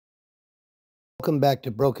Welcome back to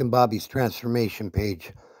Broken Bobby's transformation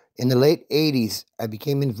page. In the late 80s, I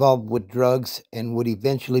became involved with drugs and would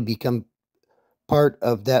eventually become part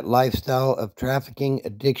of that lifestyle of trafficking,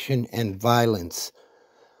 addiction, and violence.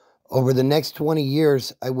 Over the next 20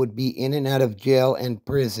 years, I would be in and out of jail and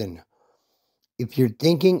prison. If you're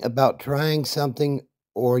thinking about trying something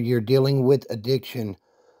or you're dealing with addiction,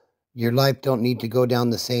 your life don't need to go down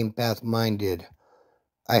the same path mine did.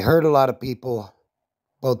 I hurt a lot of people,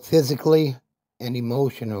 both physically and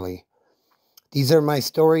emotionally. These are my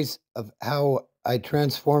stories of how I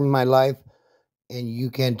transformed my life, and you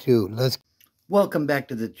can too. Welcome back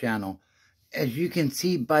to the channel. As you can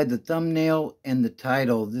see by the thumbnail and the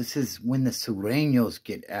title, this is when the SURENOS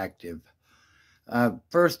get active.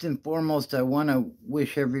 First and foremost, I want to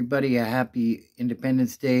wish everybody a happy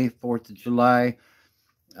Independence Day, 4th of July.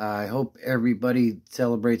 I hope everybody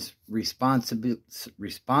celebrates responsibly,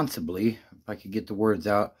 if I could get the words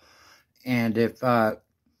out. And if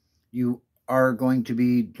you are going to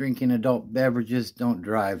be drinking adult beverages, don't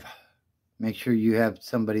drive. Make sure you have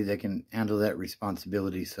somebody that can handle that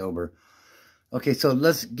responsibility sober. Okay, so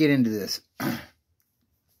let's get into this.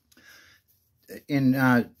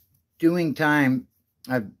 In doing time,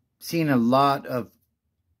 I've seen a lot of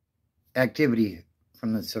activity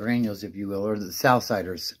from the SURENOS, if you will, or the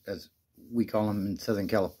Southsiders, as we call them in Southern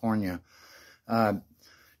California.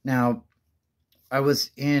 Now, I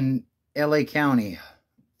was in LA County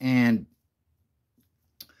and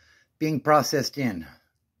being processed in.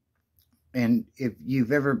 And if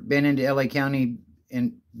you've ever been into LA County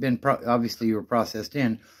and been, obviously you were processed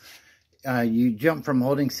in, you jump from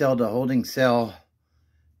holding cell to holding cell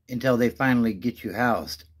until they finally get you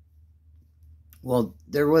housed. Well,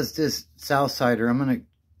 there was this Southsider, I'm going to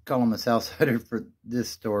call him a Southsider for this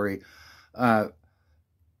story,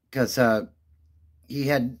 because he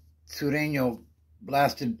had Sureno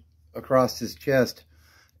blasted across his chest.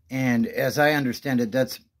 And as I understand it,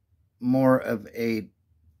 that's more of a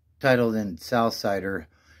title than Southsider.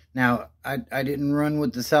 Now, I didn't run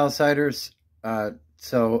with the Southsiders,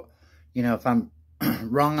 so, you know, if I'm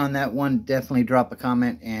wrong on that one, definitely drop a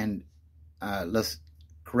comment and let's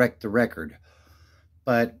correct the record.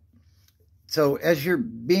 But, so as you're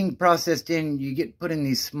being processed in, you get put in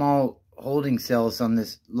these small holding cells on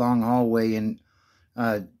this long hallway, and,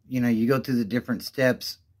 you know, you go through the different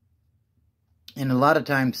steps. And a lot of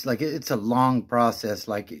times, like, it's a long process.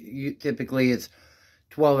 Like, typically it's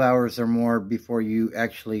 12 hours or more before you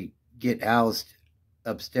actually get housed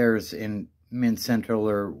upstairs in Men's Central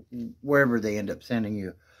or wherever they end up sending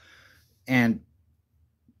you. And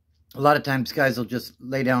a lot of times guys will just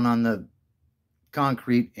lay down on the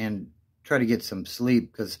concrete and try to get some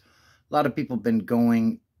sleep, because a lot of people have been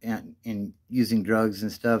going and using drugs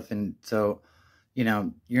and stuff. And so, you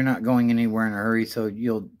know, you're not going anywhere in a hurry, so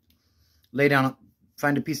you'll lay down,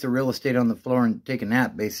 find a piece of real estate on the floor and take a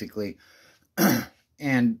nap, basically.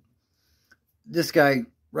 And this guy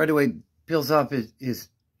right away peels off his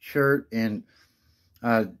shirt, and,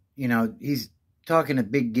 you know, he's talking a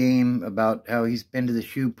big game about how he's been to the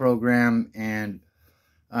SHU program. And,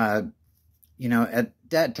 you know, at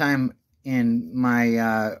that time in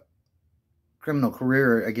my criminal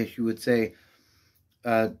career, I guess you would say,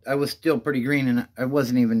 I was still pretty green, and I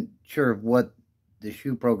wasn't even sure of what the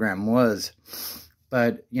SHU program was.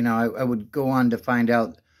 But, you know, I would go on to find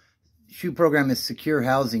out SHU program is Secure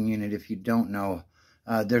Housing Unit, if you don't know.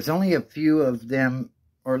 There's only a few of them,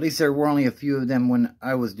 or at least there were only a few of them when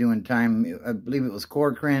I was doing time. I believe it was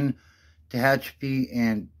Corcoran, Tehachapi,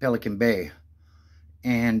 and Pelican Bay.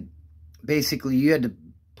 And basically you had to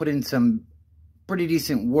put in some pretty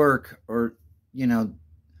decent work, or, you know,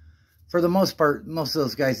 for the most part, most of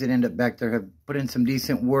those guys that end up back there have put in some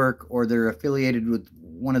decent work, or they're affiliated with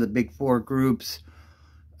one of the big four groups.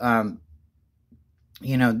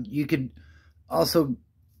 You know, you could also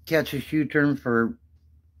catch a SHU term for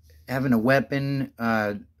having a weapon,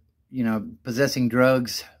 you know, possessing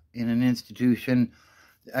drugs in an institution.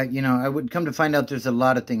 You know, I would come to find out there's a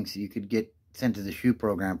lot of things you could get sent to the SHU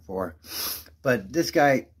program for. But this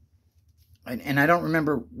guy, and I don't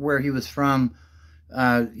remember where he was from.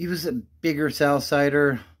 He was a bigger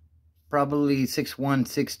Southsider, probably 6'1",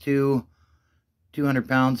 6'2", 200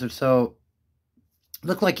 pounds or so.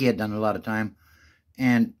 Looked like he had done a lot of time.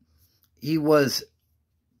 And he was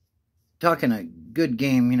talking a good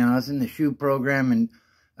game. You know, I was in the SHU program, and,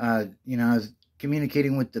 you know, I was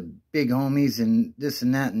communicating with the big homies and this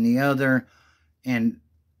and that and the other. And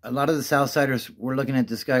a lot of the Southsiders were looking at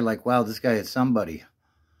this guy like, wow, this guy is somebody.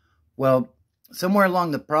 Well, somewhere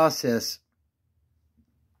along the process,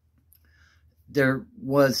 there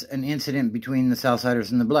was an incident between the Southsiders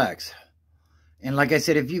and the blacks. And like I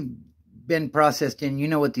said, if you've been processed in, you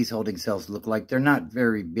know what these holding cells look like. They're not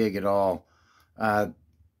very big at all.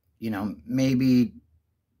 Maybe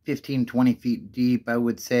 15, 20 feet deep, I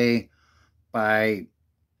would say, by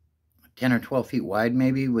 10 or 12 feet wide,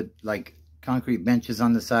 maybe, with like concrete benches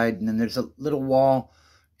on the side. And then there's a little wall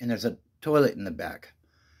and there's a toilet in the back.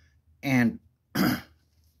 And,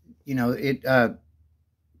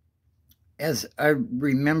 as I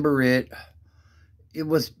remember it, it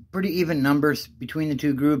was pretty even numbers between the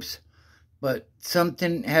two groups, but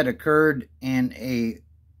something had occurred and a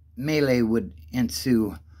melee would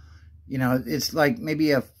ensue. It's like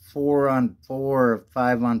maybe a 4-on-4 or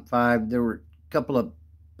 5-on-5. There were a couple of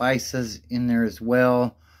bices in there as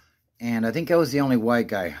well, and I think I was the only white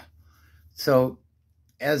guy. So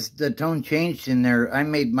as the tone changed in there, I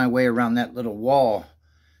made my way around that little wall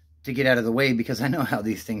to get out of the way, because I know how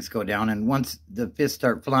these things go down, and once the fists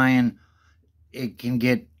start flying, it can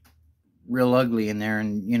get real ugly in there.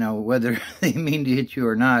 And whether they mean to hit you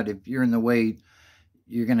or not, if you're in the way,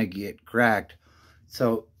 you're gonna get cracked.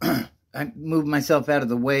 So I moved myself out of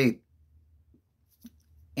the way,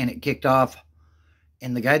 and it kicked off.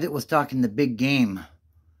 And the guy that was talking the big game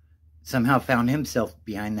somehow found himself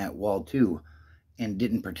behind that wall too, and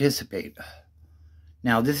didn't participate.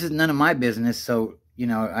 Now, this is none of my business, so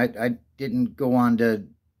I didn't go on to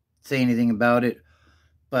say anything about it.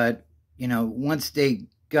 But once they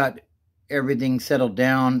got everything settled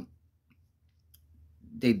down,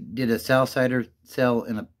 they did a Southsider cell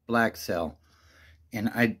and a black cell, and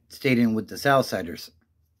I stayed in with the Southsiders.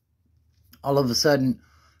 All of a sudden,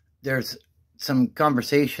 there's some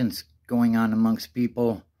conversations going on amongst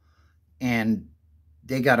people, and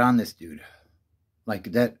they got on this dude.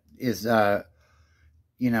 Like, that is,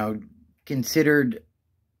 considered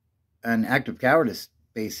an act of cowardice,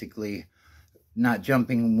 basically, not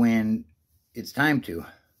jumping when it's time to.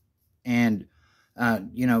 And,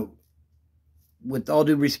 with all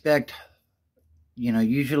due respect,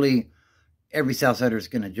 usually every Southsider is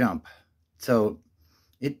going to jump. So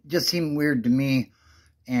it just seemed weird to me.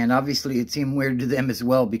 And obviously it seemed weird to them as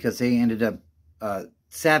well, because they ended up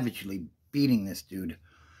savagely beating this dude.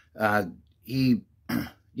 I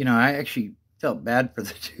actually felt bad for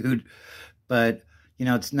the dude. But,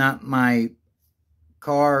 it's not my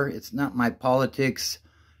car. It's not my politics.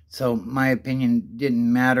 So my opinion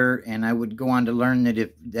didn't matter. And I would go on to learn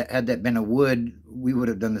that had that been a Wood, we would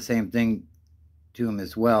have done the same thing to him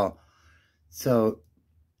as well. So,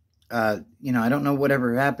 I don't know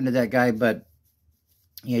whatever happened to that guy, but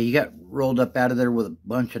yeah, he got rolled up out of there with a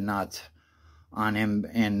bunch of knots on him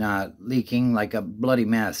and leaking like a bloody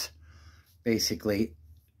mess, basically.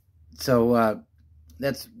 So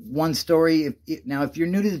that's one story. Now, if you're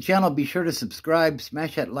new to the channel, be sure to subscribe,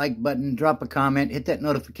 smash that like button, drop a comment, hit that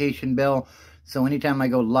notification bell, so anytime I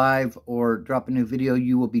go live or drop a new video,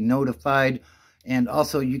 you will be notified. And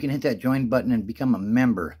also, you can hit that join button and become a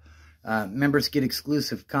member. Members get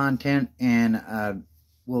exclusive content, and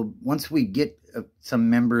once we get some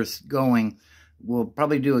members going, we'll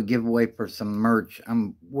probably do a giveaway for some merch.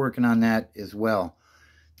 I'm working on that as well.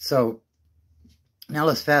 So now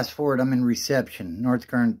let's fast forward. I'm in reception, North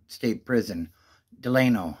Kern State Prison,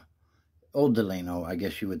 Delano, old Delano, I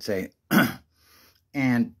guess you would say.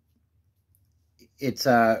 And it's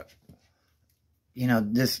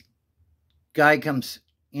this guy comes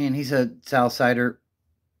in. He's a Southsider.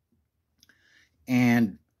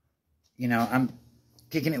 And, I'm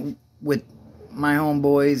kicking it with my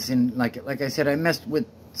homeboys. And like I said, I messed with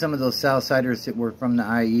some of those Southsiders that were from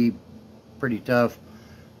the IE pretty tough.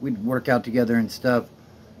 We'd work out together and stuff.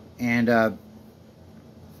 And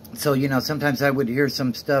so, sometimes I would hear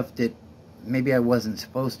some stuff that maybe I wasn't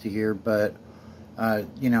supposed to hear. But, I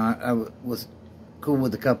was cool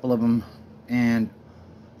with a couple of them. And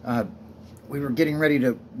we were getting ready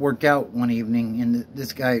to work out one evening. And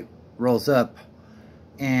this guy rolls up.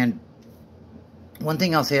 And one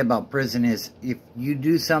thing I'll say about prison is, if you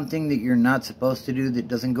do something that you're not supposed to do, that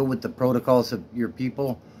doesn't go with the protocols of your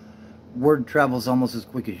people, word travels almost as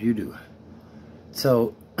quick as you do.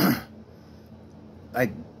 So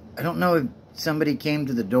I don't know if somebody came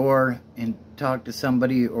to the door and talked to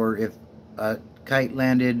somebody, or if a kite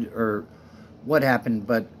landed, or what happened,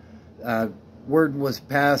 but word was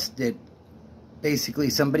passed that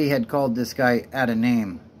basically somebody had called this guy out of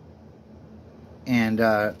name. And,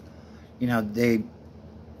 I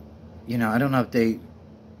don't know if they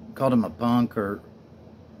called him a punk or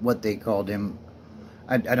what they called him.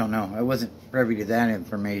 I don't know. I wasn't privy to that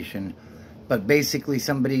information. But basically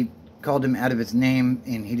somebody called him out of his name,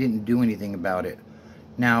 and he didn't do anything about it.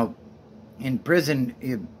 Now, in prison,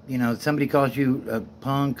 if, somebody calls you a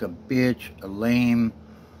punk, a bitch, a lame,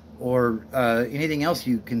 or anything else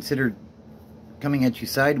you consider coming at you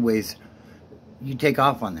sideways, you take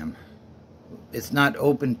off on them. It's not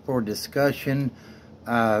open for discussion.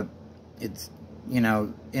 It's, you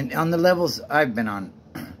know, on the levels I've been on.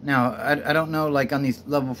 Now, I don't know, like on these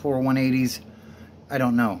level 4 180s, I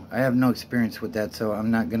don't know. I have no experience with that, so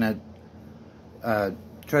I'm not going to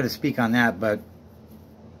try to speak on that. But,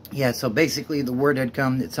 yeah, so basically the word had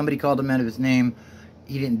come that somebody called him out of his name.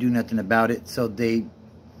 He didn't do nothing about it, so they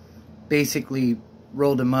basically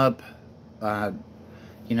rolled him up,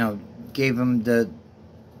 you know, gave him the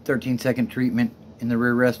 13-second treatment in the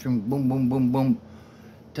rear restroom. Boom, boom, boom, boom.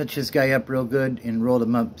 Touched this guy up real good and rolled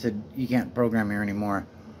him up. Said, you can't program here anymore.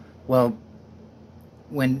 Well,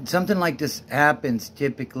 when something like this happens,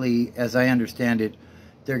 typically, as I understand it,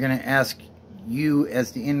 they're going to ask you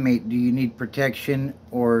as the inmate, do you need protection,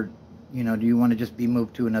 or, you know, do you want to just be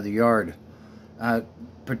moved to another yard?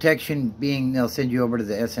 Protection being they'll send you over to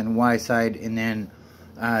the SNY side, and then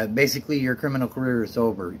basically your criminal career is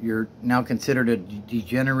over. You're now considered a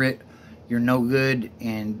degenerate. You're no good,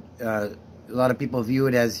 and a lot of people view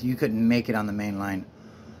it as you couldn't make it on the main line.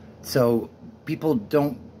 So people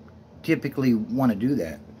don't typically want to do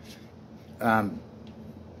that.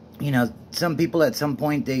 You know, some people at some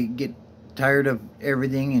point, they get tired of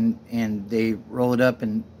everything and they roll it up,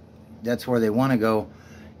 and that's where they want to go.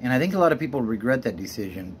 And I think a lot of people regret that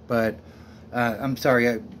decision. But I'm sorry,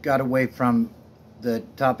 I got away from the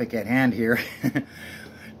topic at hand here.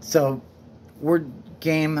 So word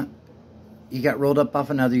came, he got rolled up off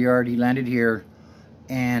another yard. He landed here,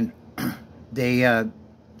 and they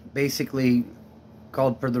basically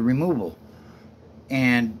called for the removal.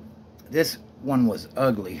 And this one was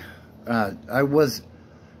ugly. It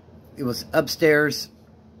was upstairs,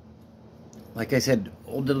 like I said,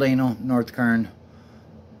 Old Delano, North Kern,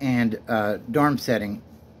 and dorm setting.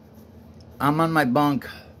 I'm on my bunk,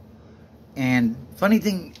 and funny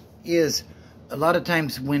thing is, a lot of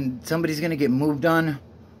times when somebody's going to get moved on,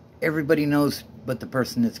 everybody knows but the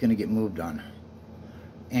person that's going to get moved on.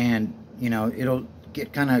 And, you know, it'll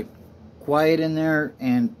get kind of quiet in there,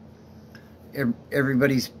 and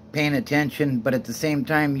everybody's paying attention, but at the same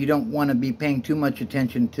time, you don't want to be paying too much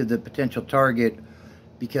attention to the potential target,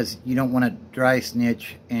 because you don't want to dry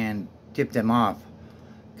snitch and tip them off,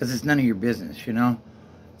 because it's none of your business, you know.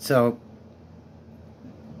 So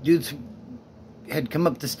dudes had come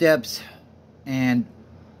up the steps and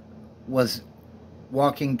was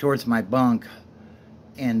walking towards my bunk,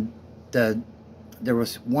 and there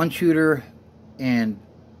was one shooter and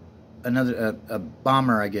another, a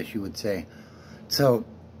bomber, I guess you would say. So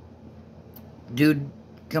dude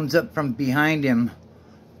comes up from behind him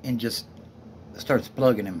and just starts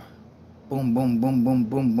plugging him. Boom, boom, boom, boom,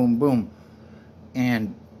 boom, boom, boom.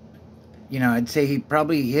 And, you know, I'd say he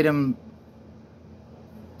probably hit him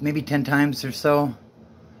maybe 10 times or so.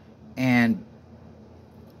 And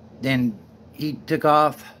then he took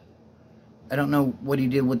off. I don't know what he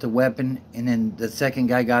did with the weapon. And then the second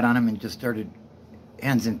guy got on him and just started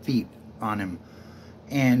hands and feet on him.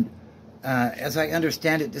 And as I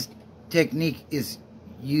understand it, this technique is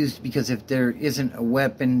used because if there isn't a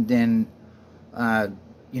weapon, then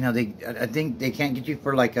you know, I think they can't get you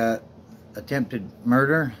for like a attempted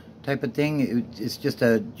murder type of thing. It's just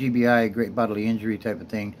a GBI, great bodily injury type of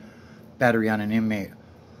thing, battery on an inmate.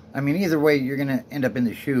 I mean, either way, you're gonna end up in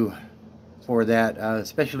the shoe for that,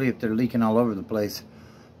 especially if they're leaking all over the place.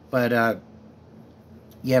 But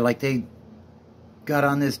yeah, like they got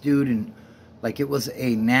on this dude, and like it was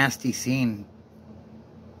a nasty scene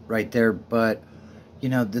right there. But you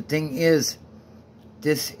know, the thing is,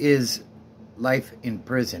 this is life in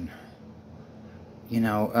prison. You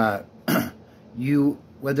know,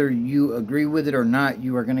 whether you agree with it or not,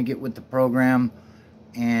 you are going to get with the program.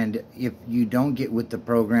 And if you don't get with the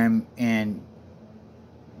program and,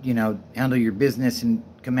 you know, handle your business and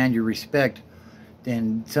command your respect,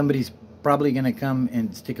 then somebody's probably going to come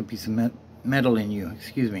and stick a piece of metal in you.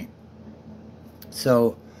 Excuse me.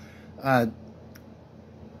 So that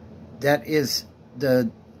is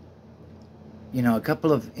the, you know, a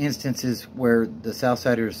couple of instances where the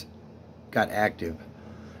Southsiders got active.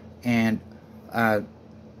 And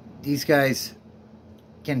these guys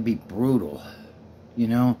can be brutal, you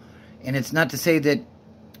know. And it's not to say that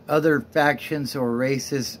other factions or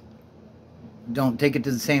races don't take it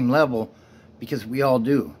to the same level, because we all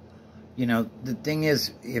do. You know, the thing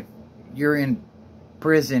is, if you're in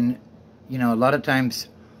prison, you know, a lot of times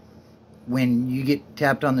when you get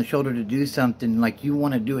tapped on the shoulder to do something, like, you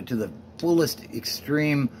want to do it to the fullest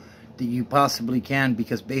extreme that you possibly can,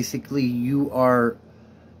 because basically you are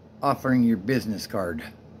offering your business card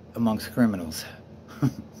amongst criminals.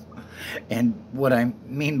 And what I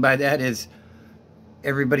mean by that is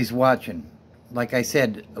everybody's watching. like I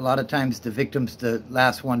said, a lot of times the victim's the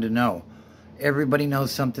last one to know. Everybody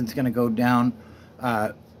knows something's going to go down.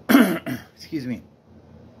 Excuse me.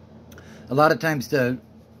 A lot of times the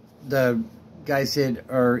guys that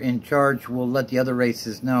are in charge will let the other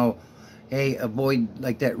races know, hey, avoid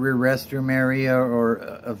like that rear restroom area, or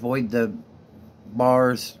avoid the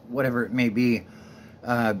bars, whatever it may be,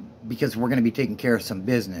 because we're going to be taking care of some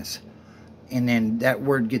business. And then that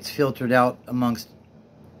word gets filtered out amongst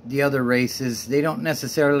the other races. They don't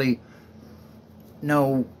necessarily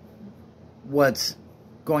know what's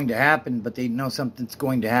going to happen, but they know something's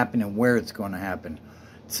going to happen and where it's going to happen.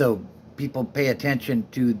 So people pay attention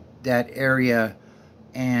to that area,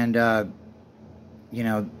 and you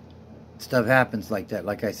know, stuff happens like that,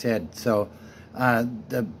 like I said. So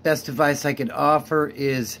the best advice I could offer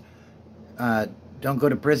is don't go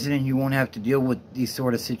to prison, and you won't have to deal with these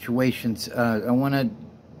sort of situations. I want to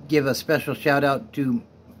give a special shout out to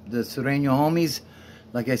the Sureno homies.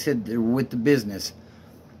 Like I said, they're with the business,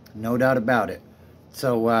 no doubt about it.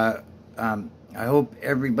 So I hope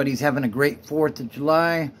everybody's having a great 4th of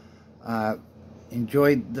July.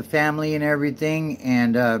 Enjoy the family and everything.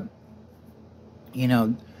 And you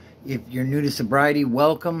know, if you're new to sobriety,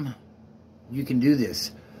 welcome. You can do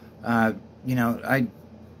this. You know, I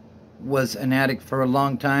was an addict for a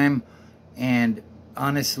long time, and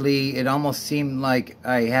honestly, it almost seemed like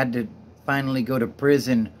I had to finally go to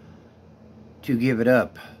prison to give it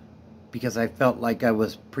up, because I felt like I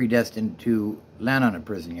was predestined to land on a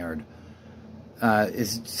prison yard.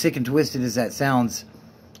 As sick and twisted as that sounds,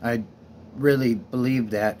 I really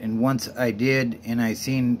believed that. And once I did, and I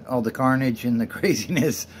seen all the carnage and the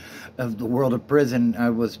craziness of the world of prison, I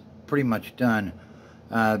was pretty much done.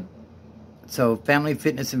 So family,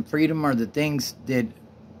 fitness, and freedom are the things that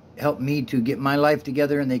help me to get my life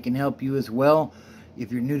together, and they can help you as well.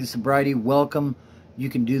 If you're new to sobriety, welcome. You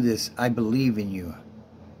can do this. I believe in you.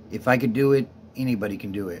 If I could do it, anybody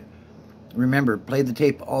can do it. Remember, play the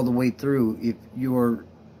tape all the way through. If you're,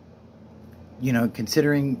 you know,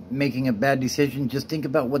 considering making a bad decision, just think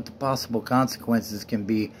about what the possible consequences can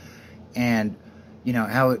be, and, you know,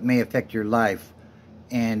 how it may affect your life.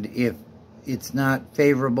 And if it's not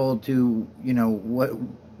favorable to, you know,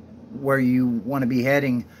 where you want to be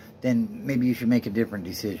heading, then maybe you should make a different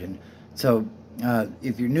decision. So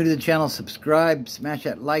if you're new to the channel, subscribe, smash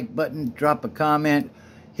that like button, drop a comment,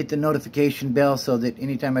 hit the notification bell so that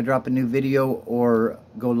anytime I drop a new video or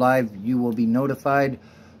go live, you will be notified.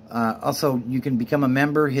 Also, you can become a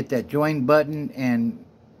member. Hit that join button and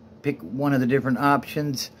pick one of the different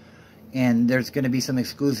options, and there's going to be some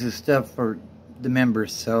exclusive stuff for the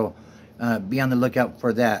members, so be on the lookout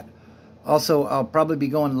for that. Also, I'll probably be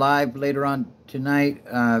going live later on tonight.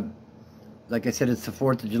 Like I said, it's the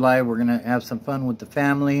 4th of July. We're going to have some fun with the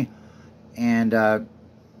family, and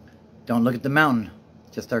don't look at the mountain,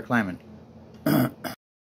 just start climbing.